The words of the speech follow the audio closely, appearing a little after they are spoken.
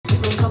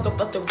talk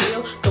about the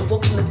real, the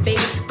woke and the fake.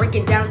 Break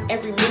it down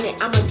every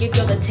minute. I'ma give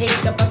y'all the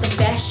take about the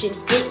fashion,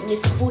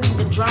 fitness, food and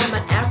the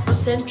drama.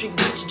 Afrocentric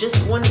bitch, just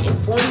wanna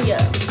inform ya.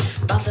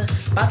 About to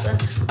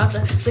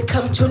so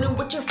come tune in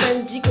with your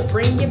friends. You can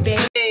bring your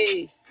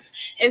baby.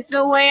 It's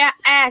the way I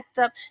act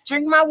up.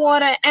 Drink my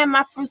water and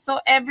my fruit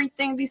so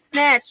everything be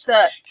snatched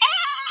up.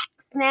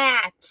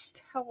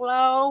 Snatched.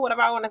 Hello. What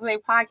about I want to say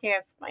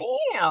podcast?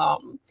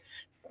 Bam.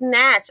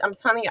 Snatch. I'm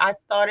telling you, I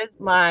started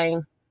my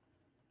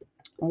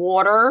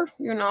water,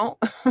 the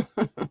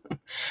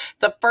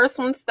first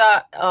one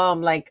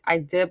like I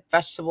did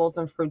vegetables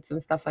and fruits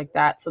and stuff like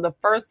that. So the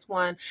first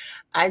one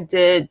I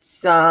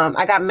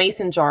got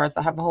mason jars.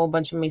 I have a whole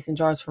bunch of mason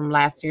jars from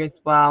last year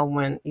as well,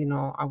 when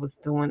I was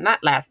doing,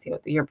 not last year,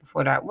 the year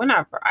before that,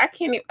 whenever. I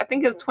think it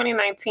was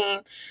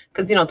 2019,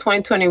 because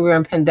 2020 we were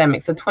in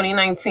pandemic, so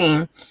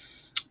 2019.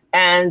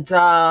 And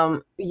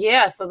so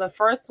the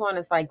first one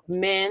is like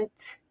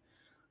mint.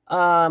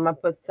 I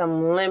put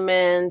some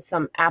lemon,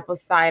 some apple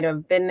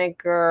cider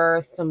vinegar,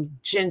 some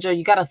ginger.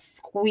 You gotta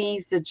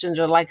squeeze the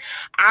ginger. Like,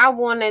 I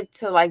wanted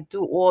to like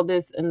do all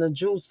this in the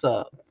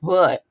juicer,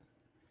 but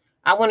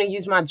I want to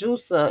use my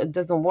juicer. It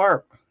doesn't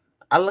work.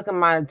 I look at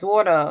my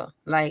daughter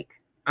like,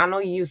 I know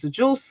you use the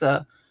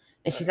juicer,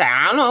 and she's like,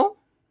 I don't know.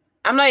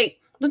 I'm like,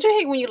 don't you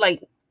hate when you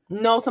like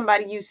know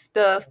somebody use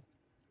stuff,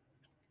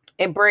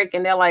 it break,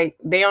 and they're like,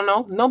 they don't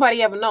know?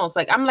 Nobody ever knows.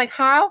 Like, I'm like,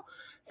 how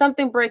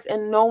something breaks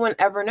and no one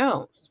ever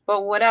knows?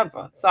 But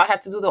whatever. So I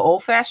had to do the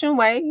old-fashioned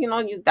way.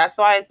 That's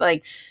why it's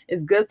like,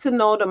 it's good to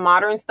know the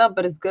modern stuff,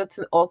 but it's good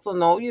to also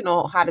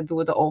know, how to do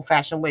it the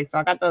old-fashioned way. So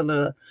I got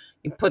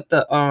you put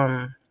the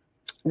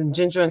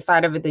ginger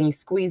inside of it, then you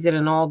squeeze it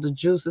and all the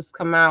juices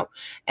come out.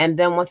 And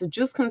then once the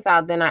juice comes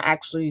out, then I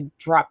actually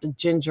drop the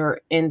ginger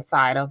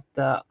inside of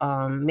the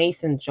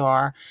mason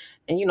jar.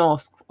 And,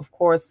 of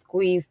course,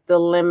 squeeze the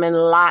lemon,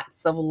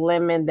 lots of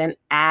lemon, then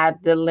add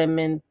the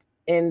lemon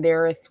in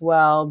there as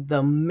well,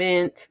 the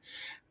mint,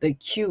 the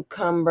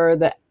cucumber,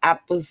 the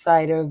apple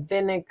cider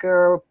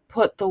vinegar,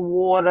 put the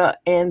water,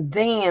 and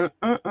then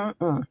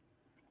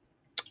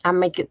I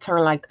make it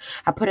turn like,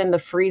 I put in the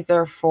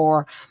freezer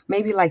for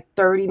maybe like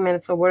 30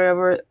 minutes or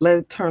whatever. Let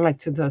it turn like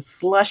to the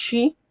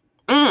slushy.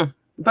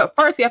 But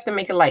first you have to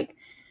make it like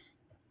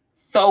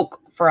soak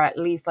for at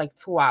least like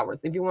 2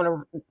 hours. If you want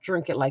to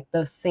drink it like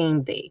the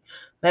same day,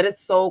 let it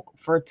soak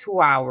for 2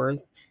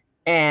 hours.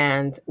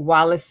 And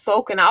while it's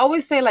soaking, I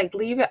always say like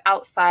leave it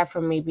outside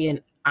for maybe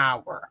an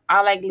hour.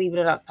 I like leaving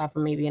it outside for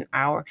maybe an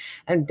hour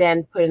and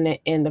then putting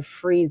it in the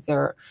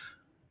freezer.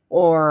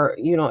 Or,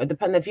 it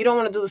depends. If you don't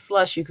want to do the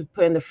slush, you could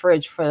put in the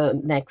fridge for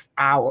the next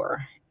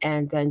hour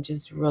and then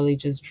just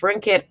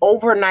drink it.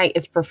 Overnight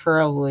is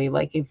preferably,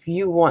 like, if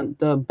you want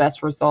the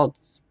best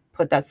results,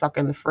 put that sucker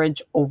in the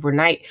fridge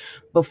overnight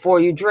before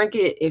you drink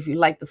it. If you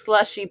like the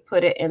slushy,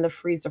 put it in the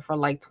freezer for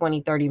like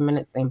 20, 30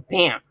 minutes and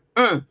bam.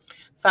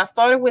 So I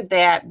started with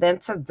that. Then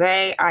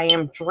today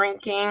I'm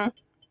drinking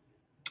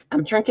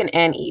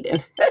and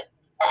eating.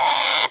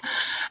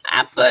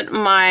 I put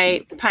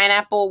my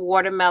pineapple,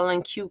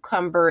 watermelon,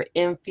 cucumber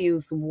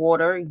infused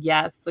water.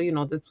 Yes. So,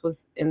 this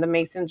was in the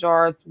mason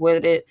jars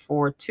with it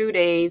for 2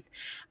 days.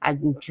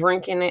 I'm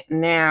drinking it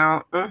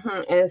now.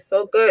 It is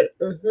so good.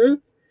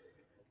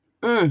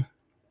 Girl,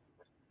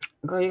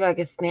 you gotta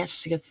get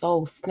snatched to get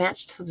soul.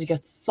 Snatched to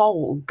get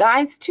soul.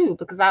 Guys, too,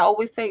 because I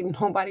always say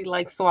nobody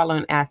likes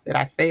swallowing acid.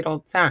 I say it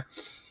all the time.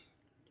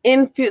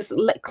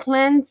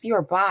 Cleanse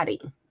your body.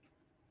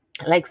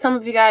 Like, some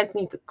of you guys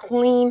need to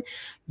clean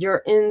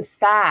your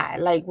inside.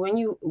 Like, when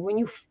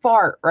you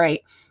fart,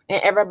 right,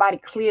 and everybody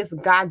clears the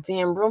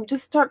goddamn room,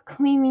 just start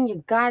cleaning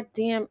your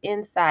goddamn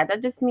inside.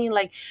 That just means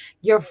like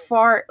your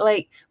fart,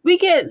 like, we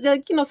get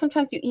like,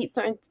 sometimes you eat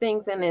certain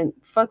things and it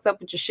fucks up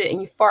with your shit and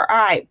you fart. All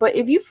right, but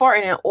if you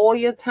farting and all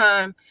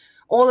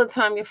the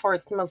time your fart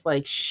smells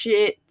like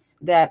shit,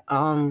 that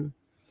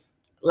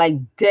like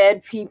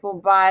dead people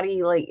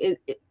body, like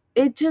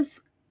it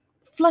just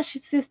flush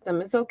your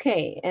system. It's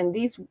okay. And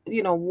these,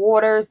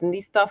 waters and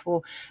these stuff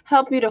will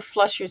help you to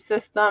flush your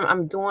system.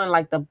 I'm doing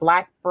like the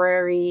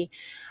blackberry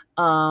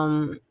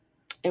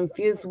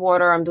infused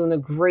water. I'm doing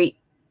the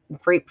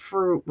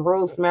grapefruit,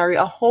 rosemary,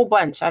 a whole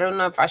bunch. I don't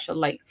know if I should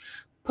like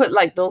put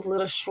like those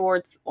little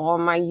shorts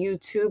on my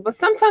YouTube, but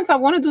sometimes I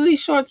want to do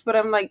these shorts, but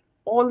I'm like,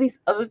 all these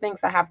other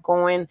things I have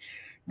going.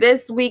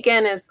 This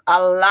weekend is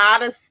a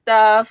lot of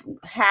stuff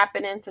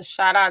happening. So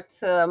shout out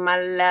to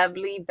my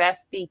lovely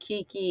bestie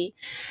Kiki.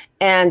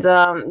 And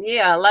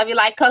love you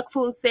like cook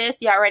food, sis.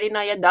 You already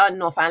know you don't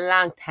know for a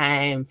long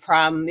time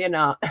from,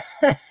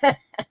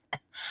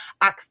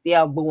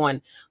 oxtail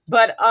born.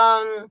 But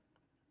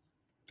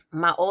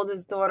my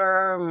oldest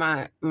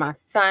daughter, my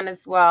son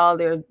as well,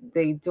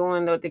 they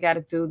doing what they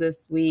gotta do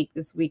this week.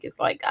 This week it's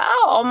like,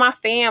 all my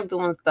fam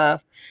doing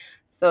stuff.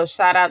 So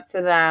shout out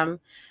to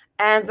them.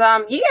 And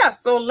so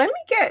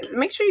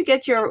make sure you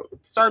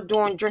start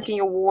drinking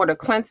your water,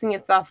 cleansing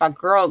yourself.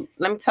 Girl,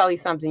 let me tell you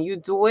something. You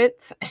do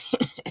it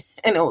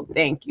and it'll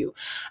thank you.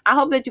 I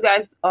hope that you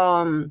guys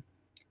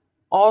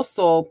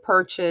also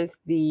purchase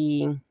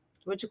the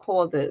what you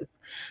call this?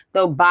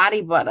 The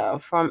body butter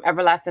from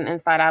Everlasting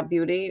Inside Out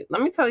Beauty.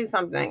 Let me tell you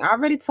something. I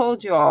already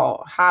told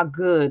y'all how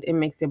good it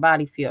makes your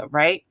body feel,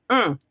 right?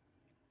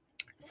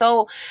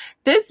 So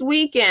this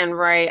weekend,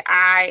 right,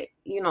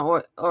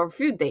 or a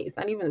few days,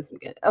 not even this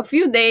weekend, a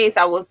few days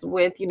I was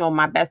with,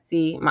 my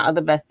bestie, my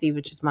other bestie,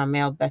 which is my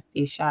male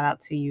bestie. Shout out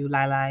to you,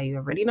 Lila. You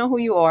already know who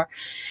you are.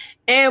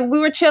 And we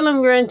were chilling.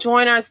 We were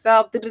enjoying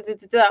ourselves.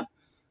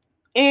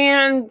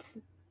 And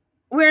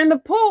we're in the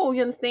pool,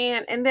 you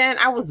understand? And then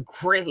I was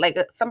great. Like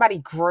somebody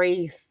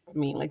graced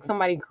me,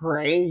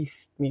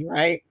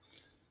 right?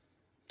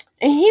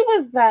 And he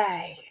was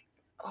like,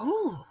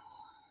 oh.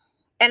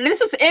 And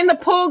this was in the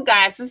pool,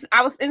 guys.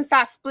 I was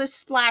inside Splish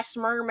Splash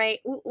Mermaid.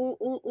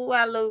 Ooh,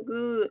 I look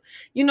good.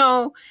 And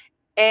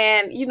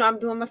I'm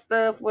doing my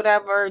stuff,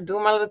 whatever,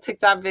 doing my little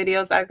TikTok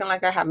videos, acting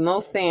like I have no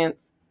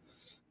sense.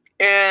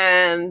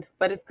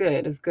 But it's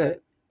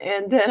good.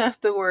 And then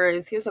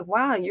afterwards, he was like,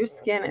 wow, your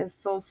skin is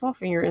so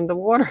soft when you're in the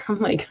water. I'm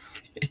like,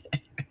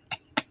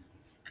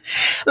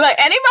 look,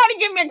 anybody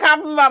give me a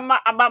compliment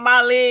about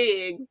my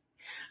legs,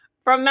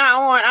 from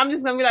now on, I'm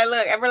just going to be like,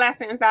 look,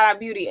 Everlasting Inside Out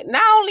Beauty.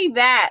 Not only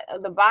that,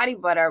 the body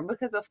butter,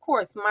 because of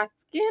course my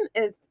skin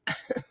is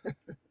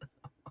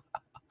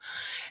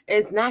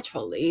is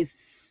naturally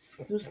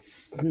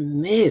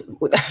smooth.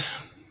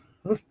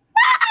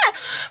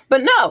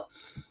 But no,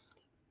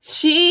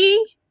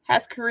 she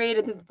has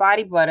created this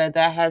body butter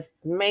that has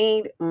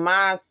made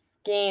my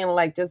skin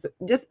like just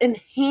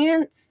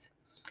enhance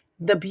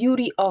the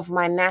beauty of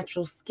my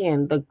natural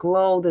skin, the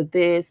glow, the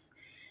this.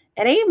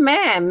 And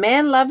amen,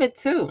 men love it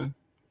too.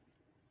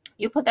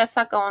 You put that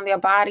sucker on their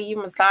body, you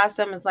massage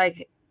them, it's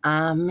like,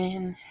 I'm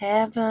in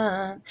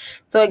heaven.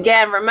 So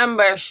again,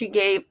 remember, she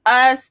gave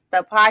us,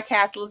 the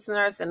podcast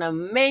listeners, an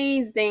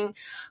amazing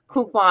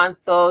coupon.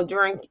 So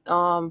during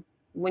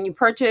when you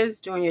purchase,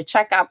 during your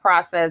checkout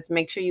process,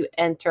 make sure you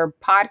enter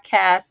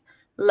Podcast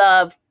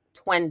Love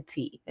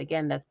 20.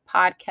 Again, that's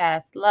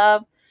Podcast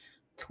Love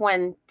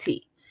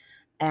 20.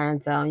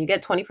 And you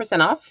get 20%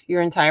 off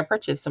your entire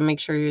purchase. So make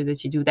sure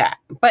that you do that.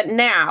 But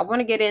now I want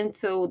to get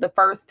into the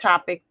first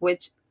topic,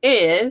 which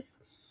is,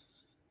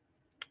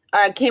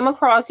 I came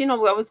across, we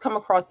always come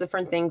across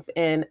different things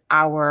in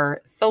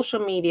our social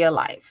media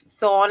life.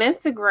 So on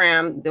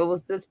Instagram, there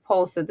was this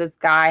post that this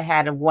guy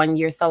had a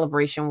 1-year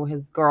celebration with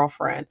his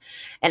girlfriend,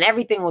 and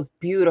everything was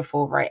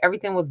beautiful, right?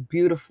 Everything was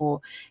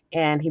beautiful.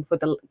 And he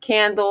put the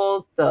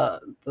candles, the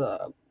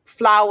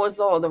flowers,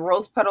 all the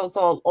rose petals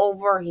all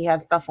over. He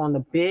had stuff on the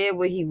bed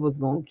where he was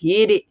going to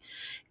get it.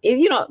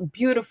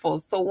 Beautiful.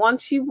 So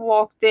once she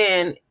walked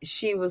in,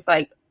 she was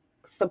like,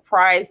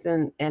 surprised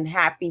and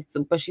happy,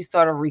 but she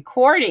started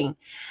recording.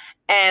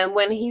 And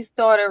when she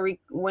started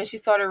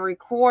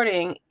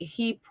recording,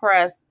 he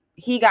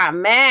got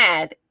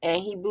mad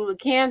and he blew the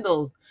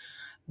candles.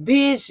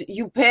 Bitch,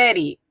 you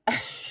petty.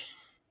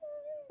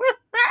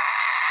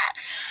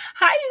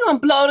 How you gonna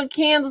blow the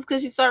candles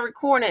because you started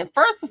recording?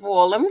 First of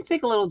all, let me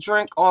take a little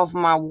drink off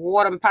my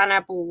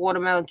pineapple,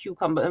 watermelon,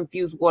 cucumber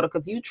infused water,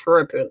 because you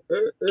tripping.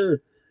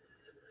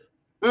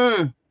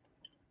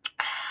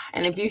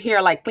 And if you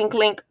hear like clink,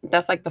 clink,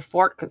 that's like the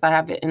fork, because I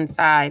have it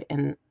inside.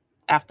 And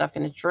after I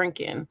finish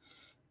drinking,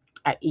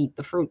 I eat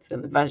the fruits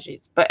and the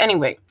veggies. But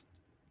anyway,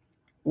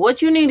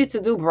 what you needed to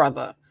do,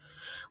 brother,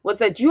 was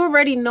that you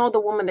already know the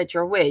woman that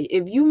you're with.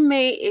 If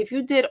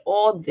you did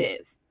all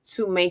this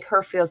to make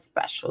her feel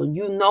special,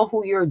 you know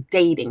who you're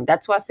dating.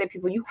 That's why I say,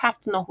 people, you have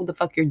to know who the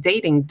fuck you're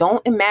dating.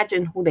 Don't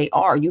imagine who they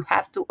are. You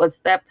have to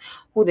accept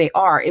who they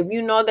are. If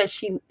you know that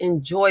she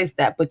enjoys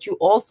that, but you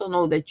also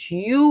know that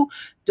you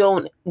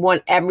don't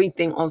want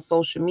everything on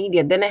social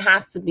media, then it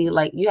has to be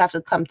like, you have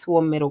to come to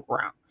a middle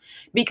ground.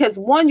 Because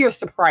one, you're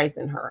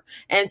surprising her,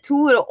 and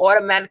two, it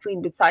automatically,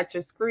 besides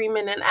her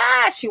screaming and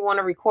she want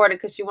to record it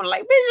because she want to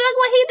like, bitch, look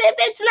what he did,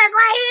 bitch, look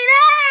what he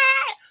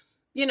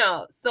did.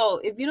 So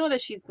if you know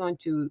that she's going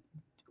to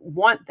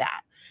want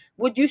that,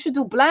 what you should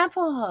do,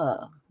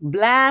 blindfold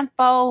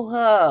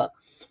her.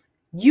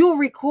 You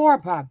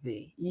record,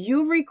 Bobby.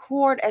 You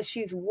record as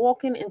she's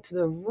walking into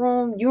the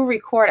room. You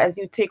record as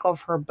you take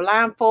off her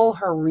blindfold,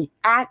 her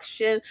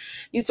reaction.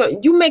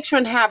 You make sure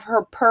and have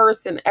her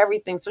purse and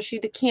everything so she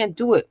can't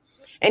do it.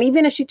 And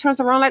even if she turns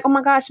around like, oh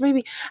my gosh,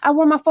 baby, I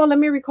want my phone, let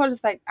me record.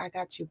 It's like, I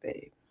got you,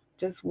 babe.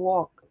 Just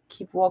walk.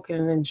 Keep walking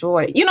and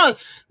enjoy.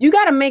 You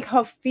got to make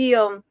her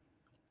feel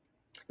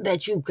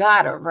that you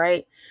got her,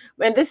 right?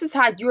 And this is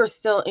how you're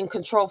still in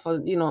control for,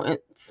 in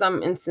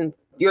some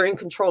instance, you're in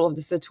control of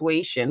the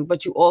situation,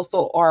 but you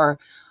also are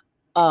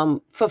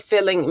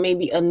fulfilling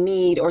maybe a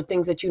need or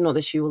things that you know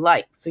that she would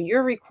like. So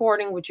you're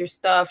recording with your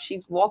stuff.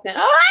 She's walking. Oh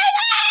my God!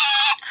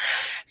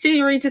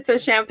 She reaches to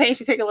champagne.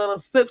 She take a little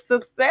sip.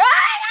 Oh my God!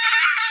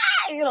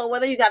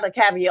 Whether you got the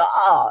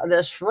caviar,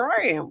 the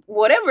shrimp,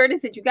 whatever it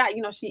is that you got,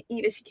 she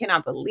eat it. She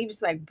cannot believe it.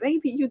 She's like,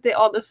 baby, you did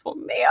all this for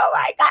me. Oh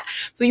my God.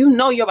 So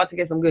you're about to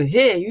get some good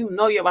hair. You're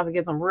about to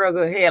get some real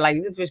good hair.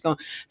 Like, this bitch gonna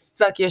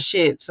suck your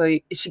shit so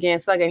she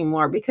can't suck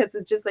anymore, because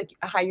it's just like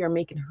how you're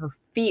making her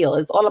feel.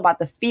 It's all about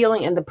the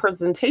feeling, and the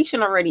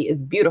presentation already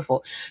is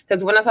beautiful.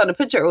 Because when I saw the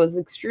picture, it was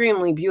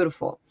extremely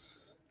beautiful.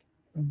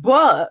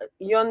 But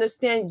you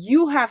understand,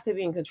 you have to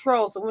be in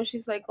control. So when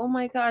she's like, oh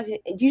my gosh,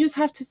 you just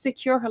have to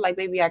secure her. Like,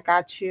 baby, I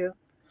got you.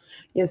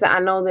 Yes, I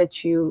know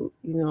that you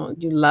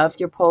love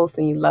your posts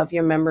and you love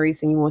your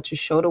memories and you want to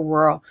show the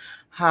world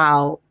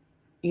how,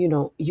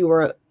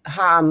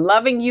 how I'm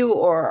loving you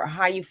or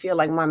how you feel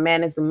like my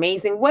man is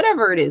amazing,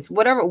 whatever it is,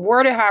 whatever,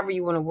 word it however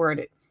you want to word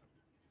it.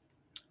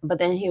 But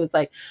then he was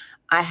like,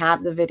 I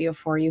have the video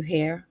for you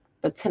here,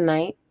 but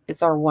tonight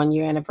it's our 1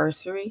 year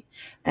anniversary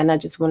and I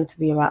just want it to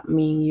be about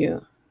me and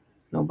you,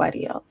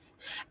 nobody else.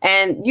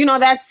 And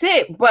that's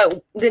it.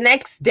 But the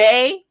next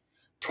day,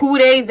 2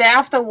 days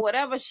after,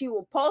 whatever she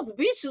will post,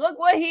 bitch, look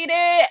what he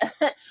did.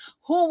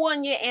 Who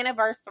won your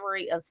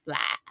anniversary is fly.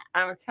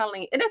 I'm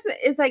telling you,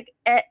 it's like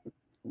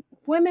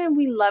women,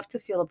 we love to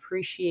feel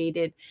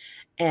appreciated.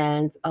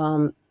 And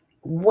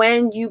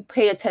when you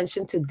pay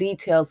attention to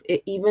details,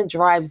 it even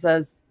drives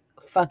us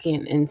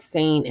fucking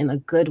insane in a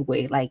good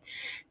way. Like,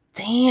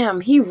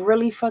 damn, he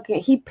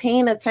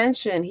paying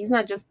attention. He's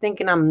not just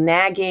thinking I'm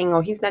nagging,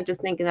 or he's not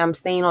just thinking I'm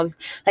saying all this.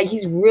 Like,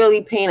 he's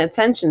really paying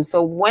attention.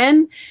 So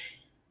when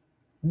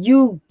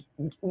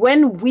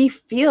we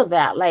feel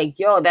that, like,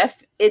 yo,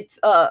 it's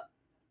a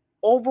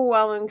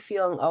overwhelming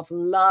feeling of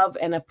love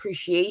and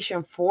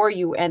appreciation for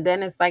you. And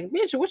then it's like,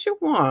 bitch, what you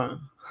want?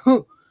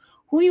 Who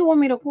you want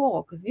me to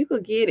call? Because you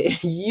could get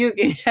it. You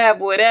can have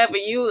whatever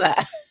you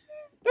like.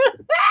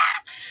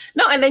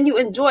 No, and then you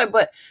enjoy.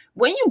 But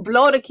when you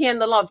blow the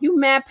candle off, you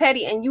mad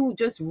petty and you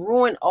just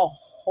ruin a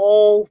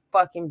whole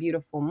fucking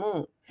beautiful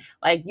moon.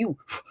 Like, you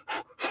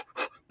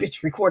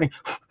bitch recording,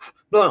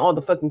 blowing all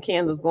the fucking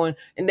candles going,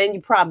 and then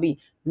you probably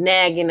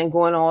nagging and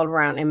going all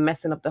around and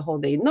messing up the whole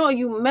day. No,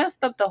 you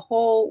messed up the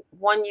whole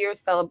 1 year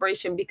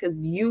celebration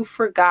because you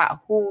forgot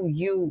who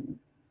you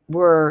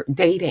were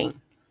dating.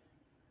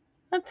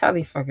 I tell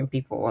these fucking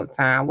people all the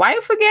time, why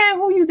you forgetting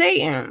who you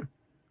dating?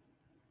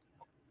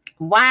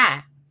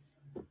 Why?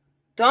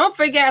 Don't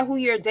forget who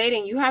you're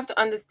dating. You have to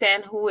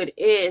understand who it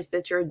is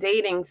that you're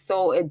dating,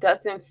 so it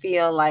doesn't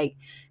feel like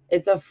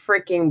it's a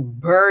freaking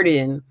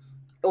burden,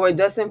 or it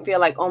doesn't feel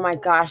like, oh my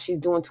gosh, she's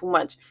doing too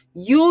much.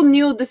 You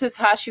knew this is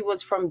how she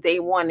was from day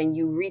one, and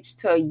you reached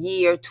to a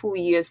year, 2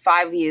 years,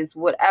 5 years,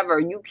 whatever.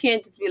 You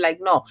can't just be like,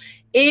 no.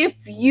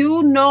 If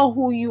you know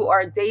who you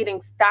are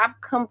dating, stop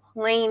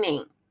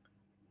complaining.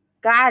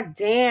 God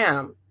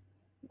damn.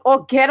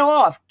 Or get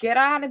out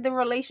of the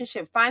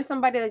relationship. Find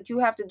somebody that you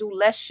have to do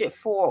less shit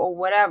for or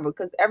whatever.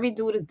 Because every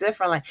dude is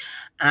different. Like,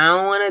 I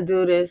don't want to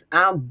do this.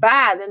 I'm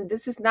bad. And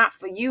this is not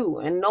for you.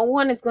 And no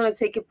one is going to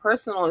take it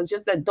personal. It's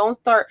just that don't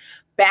start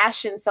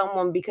bashing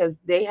someone because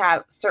they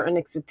have certain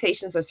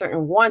expectations or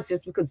certain wants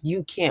just because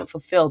you can't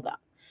fulfill them.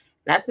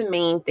 That's the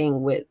main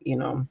thing with,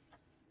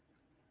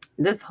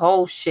 this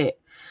whole shit.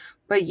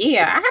 But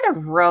yeah, I had a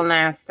real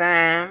nice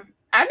time.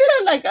 I did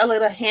a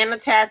little henna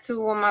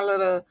tattoo on my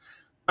little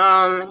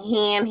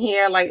hand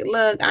here. Like,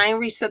 look, I ain't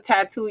reached a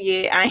tattoo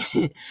yet.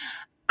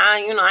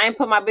 I ain't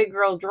put my big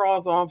girl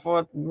drawers on for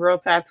a real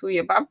tattoo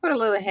yet, but I put a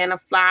little henna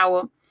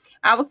flower.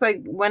 I was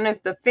like, when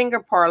it's the finger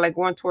part, like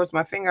going towards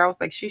my finger, I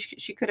was like,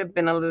 she could have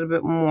been a little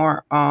bit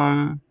more,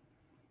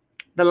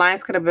 the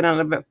lines could have been a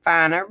little bit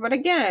finer, but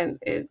again,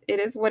 it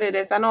is what it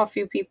is. I know a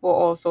few people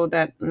also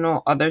that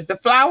know others. The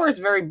flower is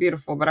very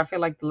beautiful, but I feel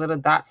like the little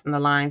dots in the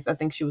lines, I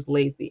think she was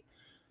lazy.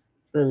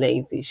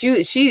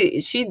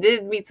 She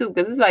did me too,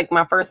 because it's like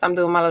my first time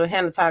doing my little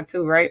henna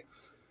tattoo, right?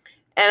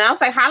 And I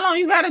was like, how long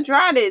you gotta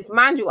dry this?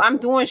 Mind you, I'm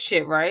doing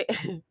shit, right?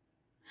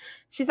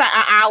 She's like,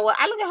 an hour.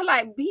 I look at her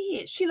like,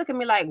 bitch. She look at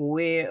me like,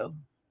 well,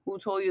 who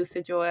told you to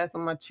sit your ass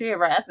on my chair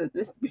right after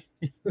this?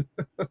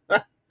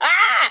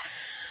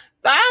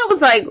 So I was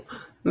like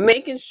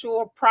making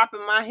sure,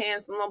 propping my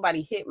hand so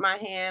nobody hit my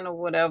hand or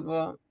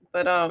whatever.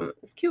 But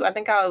it's cute. I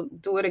think I'll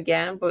do it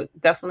again, but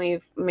definitely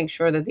make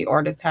sure that the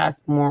artist has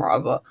more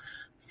of a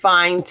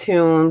fine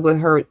tune with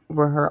her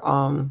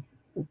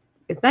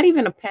it's not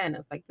even a pen,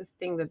 it's like this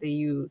thing that they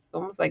use,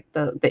 almost like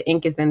the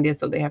ink is in there,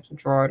 so they have to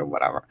draw it or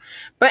whatever.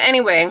 But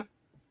anyway,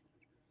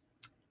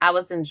 I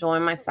was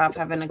enjoying myself,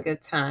 having a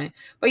good time.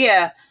 But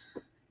yeah,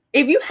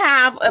 if you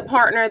have a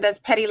partner that's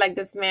petty like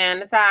this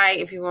man, it's all right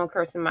if you want to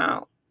curse him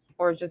out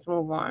or just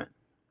move on.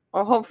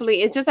 Or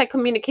hopefully it's just like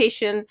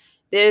communication.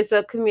 There's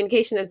a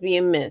communication that's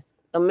being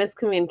missed, a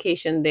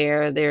miscommunication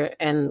there,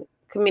 and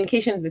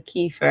communication is the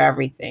key for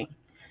everything.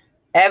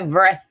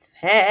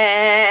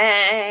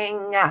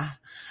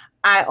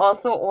 I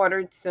also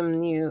ordered a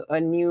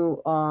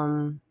new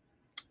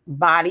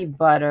body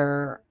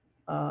butter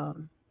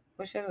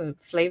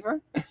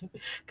flavor,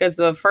 because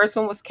the first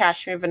one was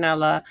cashmere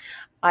vanilla.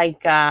 I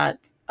got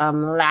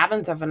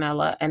lavender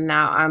vanilla, and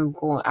now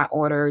I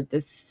ordered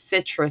the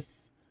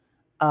citrus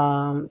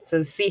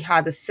to see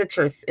how the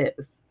citrus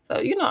is.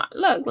 So,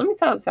 look, let me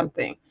tell you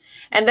something.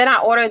 And then I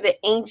ordered the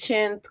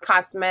Ancient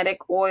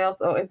Cosmetic Oil.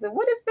 So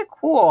what is it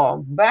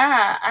called?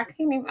 I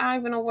don't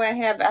even know where I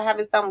have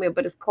it somewhere,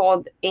 but it's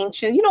called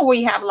Ancient. You know, where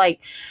you have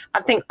like,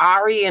 I think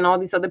Ari and all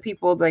these other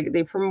people, like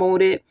they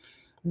promote it.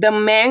 The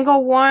mango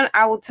one,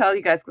 I will tell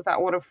you guys, because I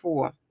ordered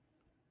 4.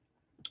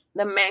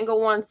 The mango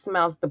one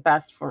smells the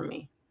best for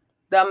me.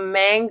 The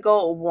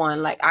mango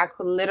one, like I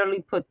could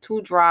literally put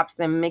 2 drops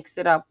and mix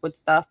it up with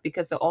stuff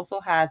because it also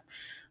has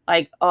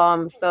like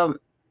some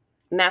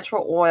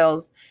natural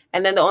oils.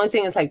 And then the only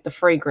thing is like the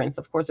fragrance.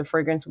 Of course, the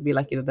fragrance would be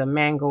like either the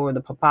mango or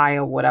the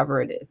papaya,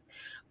 whatever it is.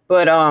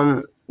 But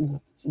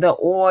the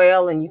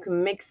oil, and you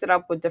can mix it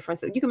up with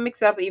different. You can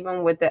mix it up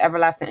even with the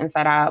Everlasting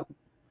Inside Out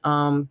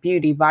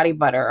beauty body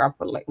butter. I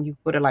put like, you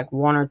put it like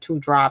 1 or 2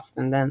 drops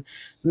and then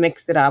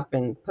mix it up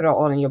and put it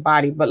all in your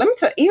body. But let me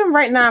tell you, even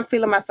right now I'm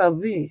feeling myself,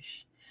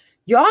 bish.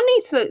 Y'all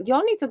need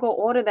to go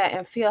order that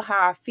and feel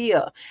how I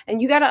feel.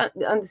 And you gotta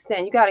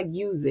understand, you gotta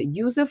use it.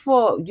 Use it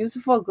for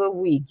a good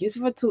week. Use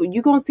it for 2.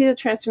 You're gonna see the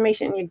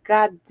transformation in your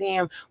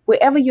goddamn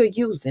wherever you're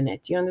using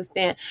it. You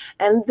understand?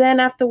 And then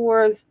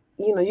afterwards,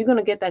 you know, you're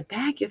gonna get that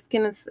back. Your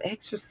skin is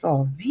extra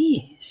soft.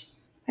 Bish.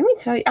 Let me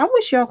tell you, I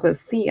wish y'all could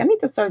see. I need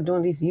to start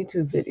doing these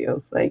YouTube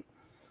videos, like,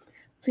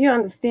 so you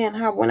understand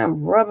how when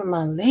I'm rubbing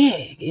my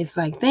leg, it's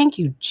like, thank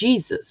you,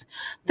 Jesus.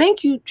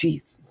 Thank you,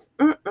 Jesus.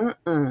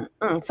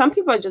 Some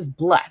people are just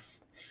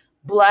blessed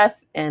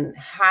and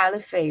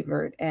highly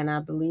favored. And I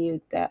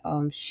believe that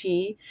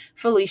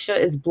Felicia,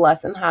 is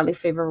blessed and highly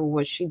favored with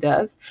what she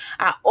does.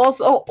 I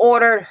also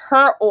ordered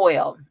her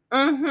oil.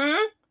 Let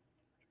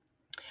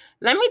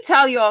me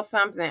tell y'all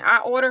something. I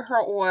ordered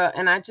her oil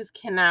and I just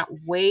cannot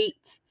wait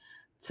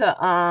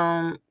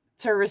to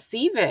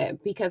receive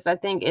it, because I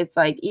think it's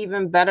like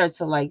even better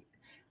to like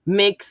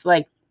mix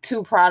like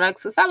 2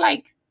 products, because I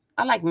like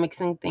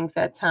mixing things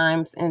at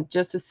times and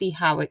just to see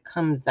how it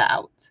comes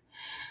out.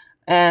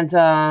 And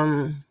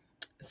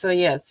so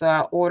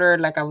I ordered,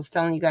 like I was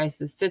telling you guys,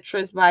 the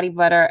citrus body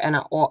butter, and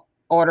I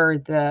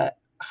ordered the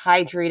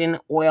hydrating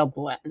oil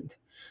blend.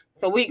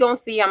 So we gonna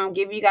see. I'm gonna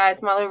give you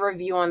guys my little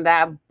review on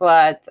that,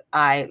 but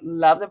I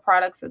love the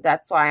products. So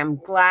that's why I'm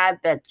glad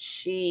that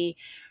she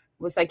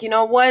was like, you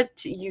know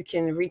what, you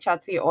can reach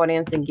out to your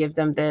audience and give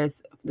them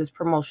this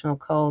promotional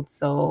code,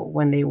 so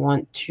when they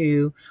want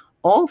to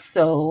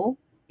also,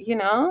 you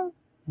know,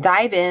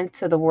 dive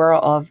into the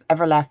world of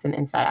Everlasting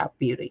Inside Out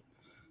beauty.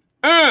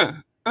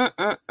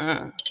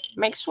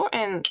 Make sure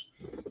and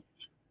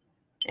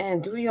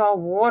do your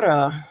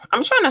water.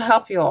 I'm trying to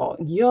help y'all.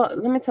 Let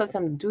me tell you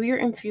something. Do your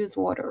infused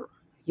water.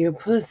 Your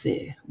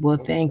pussy will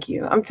thank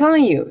you. I'm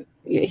telling you,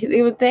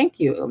 it will thank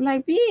you. I'm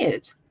like,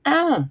 bitch.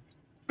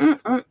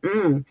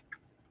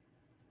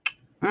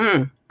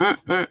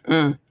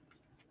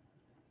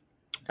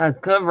 A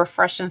good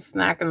refreshing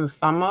snack in the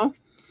summer.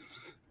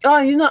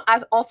 Oh, you know,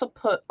 I also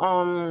put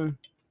the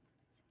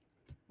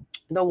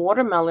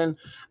watermelon.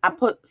 I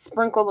put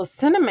sprinkle of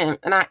cinnamon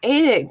and I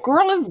ate it.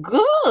 Girl, it's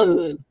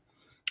good.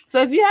 So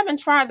if you haven't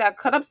tried that,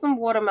 cut up some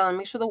watermelon.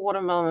 Make sure the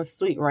watermelon is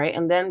sweet, right?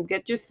 And then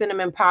get your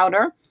cinnamon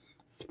powder.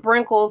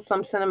 Sprinkle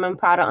some cinnamon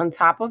powder on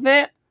top of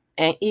it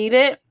and eat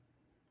it.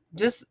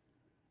 Just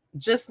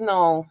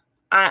know,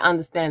 I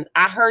understand.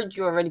 I heard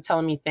you already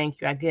telling me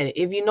thank you. I get it.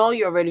 If you know,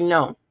 you already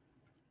know.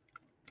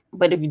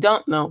 But if you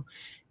don't know,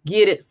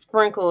 get it,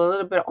 sprinkle a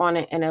little bit on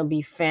it, and it'll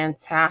be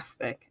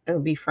fantastic. It'll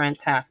be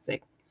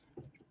fantastic.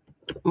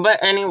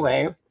 But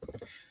anyway,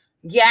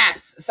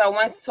 yes. So I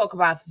wanted to talk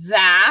about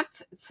that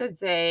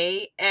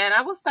today. And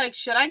I was like,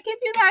 should I give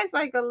you guys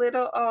like a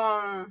little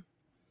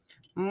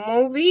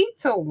movie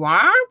to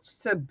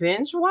watch, to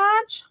binge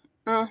watch?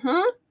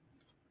 I'm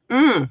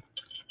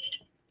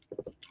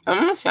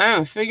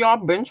saying, should y'all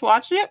binge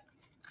watch it?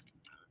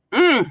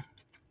 I'm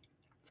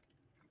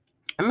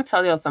gonna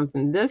tell y'all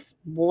something. This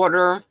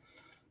water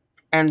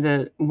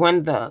and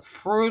when the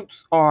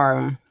fruits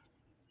are,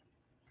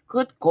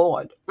 good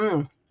God.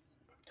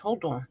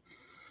 Hold on.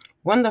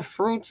 When the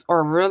fruits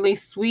are really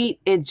sweet,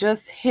 it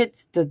just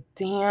hits the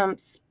damn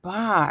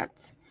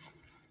spot.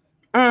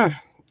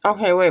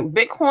 Okay, wait.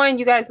 Bitcoin,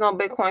 you guys know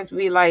Bitcoins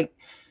we're like,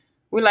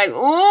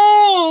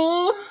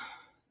 ooh,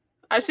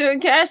 I should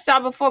have cashed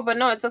out before, but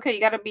no, it's okay.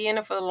 You got to be in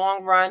it for the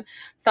long run.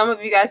 Some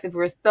of you guys, if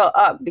we're still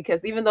up,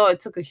 because even though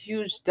it took a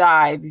huge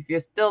dive, if you're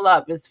still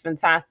up, it's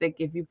fantastic.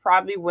 If you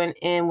probably went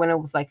in when it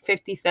was like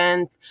 50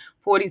 cents,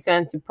 40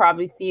 cents, you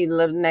probably see a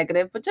little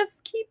negative, but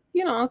just keep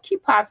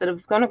positive.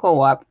 It's going to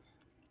go up.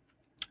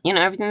 You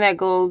know, everything that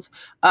goes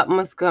up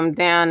must come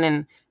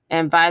down,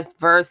 and vice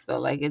versa.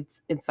 Like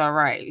it's all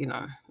right. You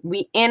know,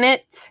 we in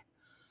it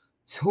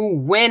to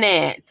win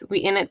it. We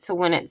in it to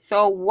win it.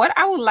 So what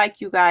I would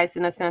like you guys,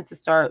 in a sense, to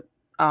start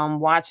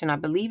watching, I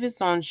believe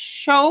it's on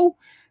Showtime.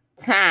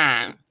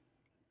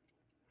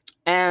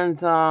 And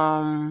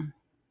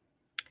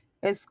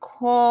it's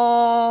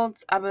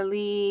called, I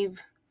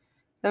believe,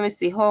 let me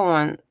see, hold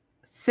on.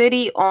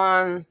 City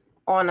on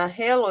a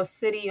Hill, or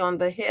City on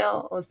the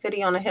Hill, or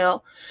City on a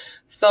Hill.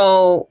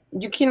 So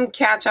you can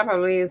catch up, I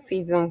believe,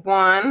 season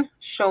 1,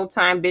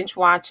 Showtime, binge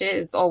watch it.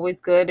 It's always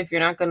good if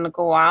you're not going to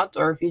go out,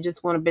 or if you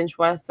just want to binge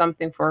watch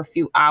something for a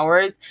few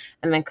hours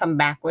and then come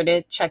back with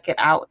it. Check it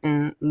out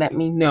and let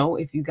me know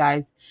if you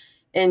guys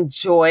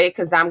enjoy it,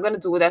 because I'm going to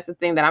do it. That's the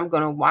thing that I'm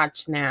going to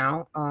watch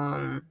now.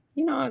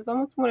 You know, it's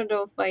almost one of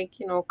those, like,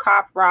 you know,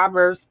 cop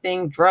robbers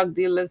thing, drug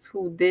dealers,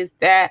 who this,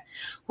 that,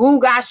 who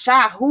got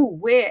shot, who,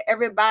 where,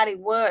 everybody,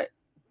 what.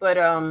 But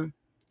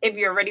if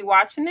you're already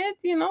watching it,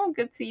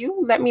 good to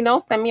you. Let me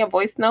know. Send me a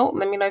voice note.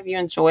 Let me know if you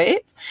enjoy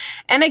it.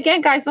 And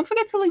again, guys, don't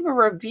forget to leave a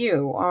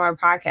review on our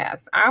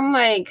podcast. I'm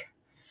like,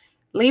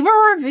 leave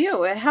a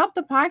review. It helped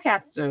the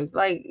podcasters.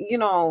 Like,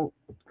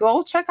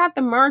 go check out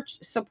the merch,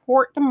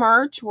 support the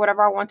merch,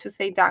 whatever I want to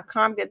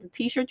say.com. Get the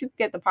t-shirt. You can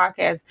get the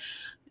podcast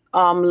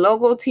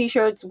logo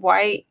t-shirts,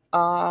 white,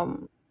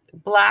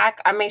 black.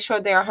 I make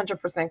sure they're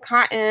 100%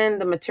 cotton.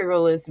 The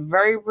material is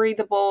very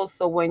breathable.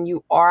 So when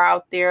you are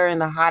out there in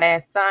the hot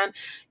ass sun,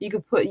 you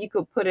could put it you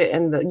could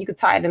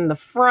tie it in the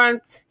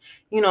front,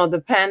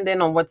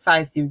 depending on what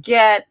size you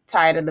get,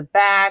 tie it in the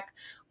back,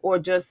 or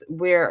just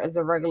wear as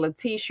a regular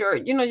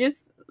t-shirt,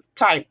 just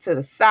tie it to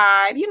the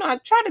side. I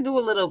try to do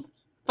a little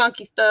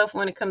funky stuff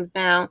when it comes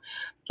down,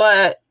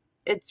 but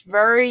it's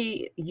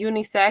very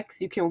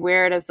unisex. You can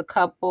wear it as a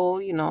couple,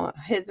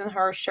 his and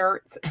her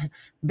shirts,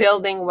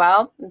 building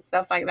wealth and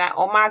stuff like that.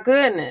 Oh my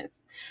goodness.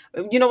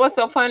 You know what's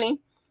so funny?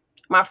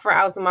 I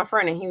was with my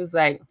friend and he was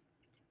like,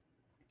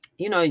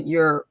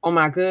 your oh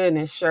my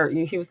goodness shirt.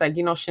 He was like,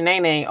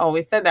 Shanae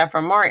always said that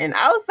from Martin.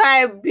 I was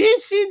like,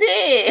 bitch, she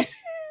did.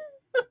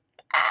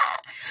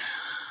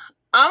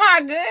 Oh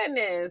my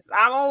goodness.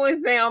 I'm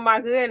always saying, oh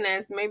my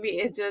goodness. Maybe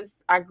it's just,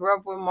 I grew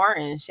up with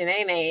Martin.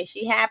 Shanae,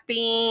 she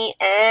happy.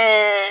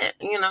 And,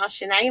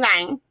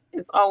 Shanae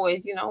is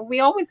always, we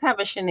always have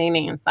a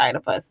Shanae inside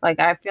of us. Like,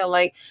 I feel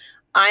like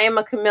I am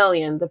a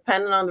chameleon,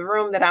 depending on the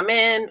room that I'm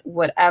in,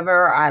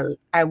 whatever.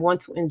 I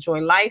want to enjoy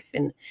life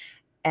and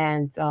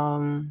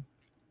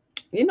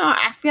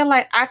I feel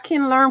like I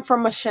can learn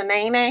from a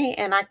Shanae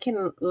and I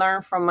can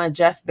learn from a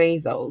Jeff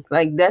Bezos.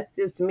 Like, that's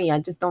just me. I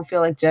just don't feel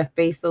like Jeff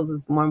Bezos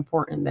is more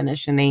important than a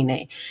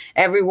Shanae.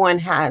 Everyone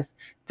has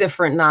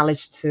different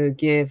knowledge to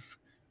give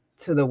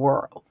to the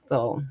world.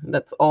 So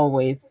that's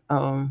always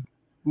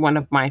one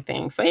of my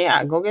things. So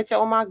yeah, go get your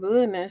oh my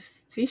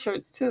goodness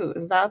t-shirts too.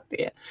 It's out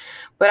there.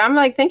 But I'm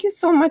like, thank you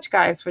so much,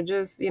 guys, for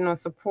just,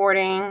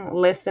 supporting,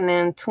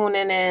 listening,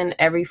 tuning in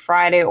every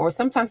Friday. Or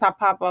sometimes I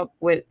pop up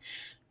with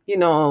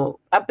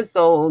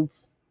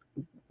episodes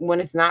when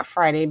it's not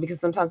Friday, because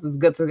sometimes it's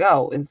good to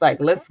go. It's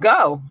like, let's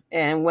go.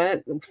 And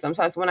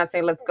sometimes when I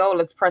say let's go,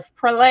 let's press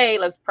play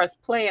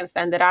and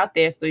send it out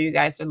there so you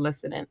guys are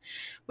listening.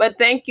 But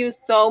thank you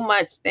so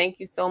much. Thank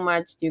you so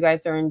much. You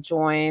guys are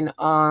enjoying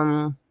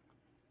from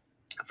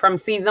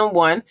season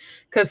 1,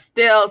 because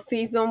still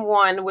season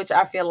 1, which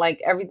I feel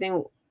like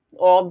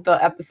all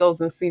the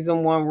episodes in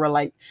season 1 were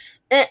like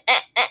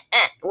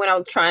when I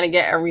was trying to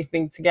get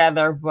everything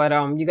together. But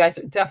you guys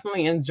are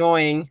definitely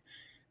enjoying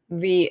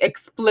the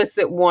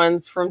explicit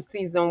ones from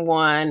season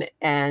 1,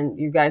 and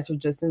you guys are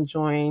just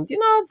enjoying,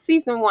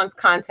 season 1's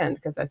content,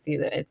 because I see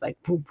that it's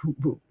like boop, boop,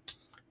 boop.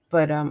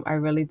 But I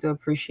really do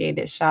appreciate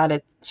it. Shout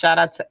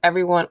out to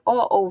everyone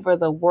all over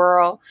the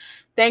world.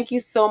 Thank you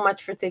so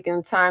much for taking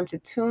the time to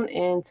tune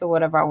in to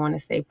Whatever I Want to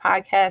Say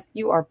podcast.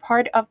 You are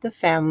part of the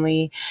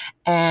family.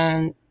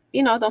 And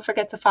don't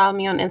forget to follow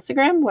me on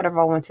Instagram,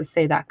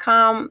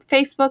 whateverIwanttosay.com,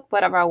 Facebook,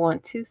 Whatever I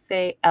Want to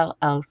Say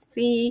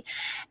LLC.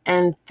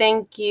 And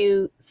thank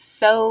you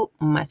so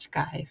much,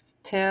 guys.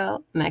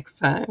 Till next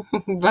time.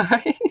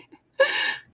 Bye.